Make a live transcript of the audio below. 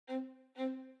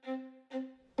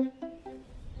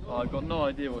I've got no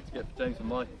idea what to get for James and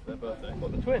Michael for their birthday.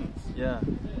 What, the twins? Yeah.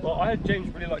 Well, I heard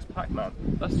James really likes Pac-Man.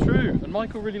 That's true, and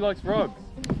Michael really likes rugs.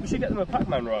 We should get them a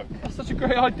Pac-Man rug. That's such a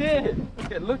great idea. Let's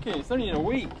get looking, it's only in a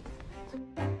week.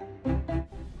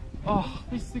 Oh,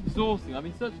 this is exhausting. I've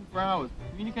been searching for hours.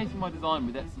 Communicating my design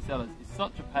with Etsy sellers is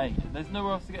such a pain. There's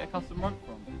nowhere else to get a custom rug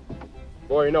from.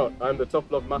 Worry not, I'm the Tough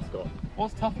Love mascot.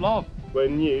 What's Tough Love? We're a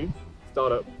new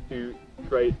startup who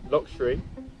create luxury,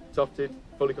 tufted,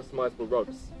 fully customizable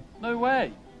rugs. No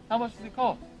way. How much does it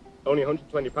cost? Only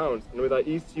 £120, and with our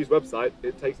easy-to-use website,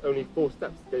 it takes only 4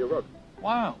 steps to get your rug.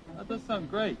 Wow, that does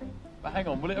sound great. But hang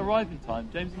on, will it arrive in time?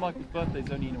 James and Michael's birthday is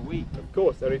only in a week. Of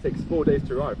course, it only takes 4 days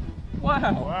to arrive. Wow.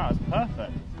 Wow, that's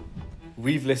perfect.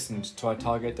 We've listened to our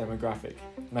target demographic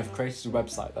and have created a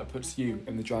website that puts you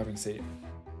in the driving seat.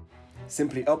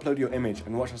 Simply upload your image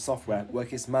and watch our software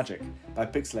work its magic by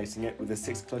pixelating it with the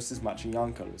 6 closest matching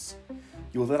yarn colours.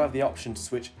 You will then have the option to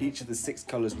switch each of the 6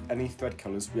 colours with any thread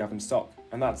colours we have in stock,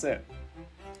 and that's it.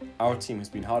 Our team has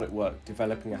been hard at work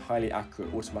developing a highly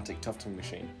accurate automatic tufting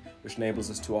machine, which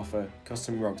enables us to offer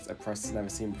custom rugs at prices never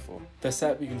seen before. The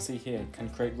set we can see here can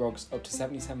create rugs up to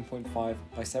 77.5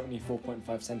 by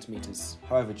 74.5 centimetres.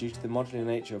 However, due to the modular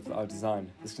nature of our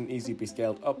design, this can easily be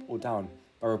scaled up or down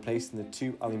by replacing the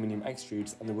 2 aluminium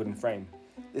extrudes and the wooden frame.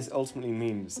 This ultimately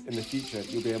means, in the future,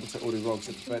 you'll be able to order rugs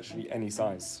of virtually any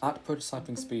size. At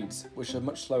prototyping speeds, which are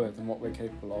much slower than what we're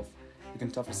capable of, we can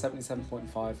tuft a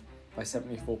 77.5 by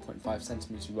 74.5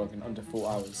 centimetre rug in under 4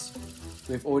 hours.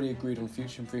 We have already agreed on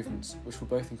future improvements, which will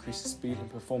both increase the speed and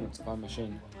performance of our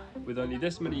machine. With only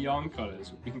this many yarn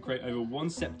colours, we can create over 1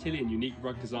 septillion unique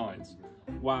rug designs.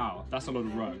 Wow, that's a lot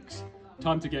of rugs.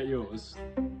 Time to get yours.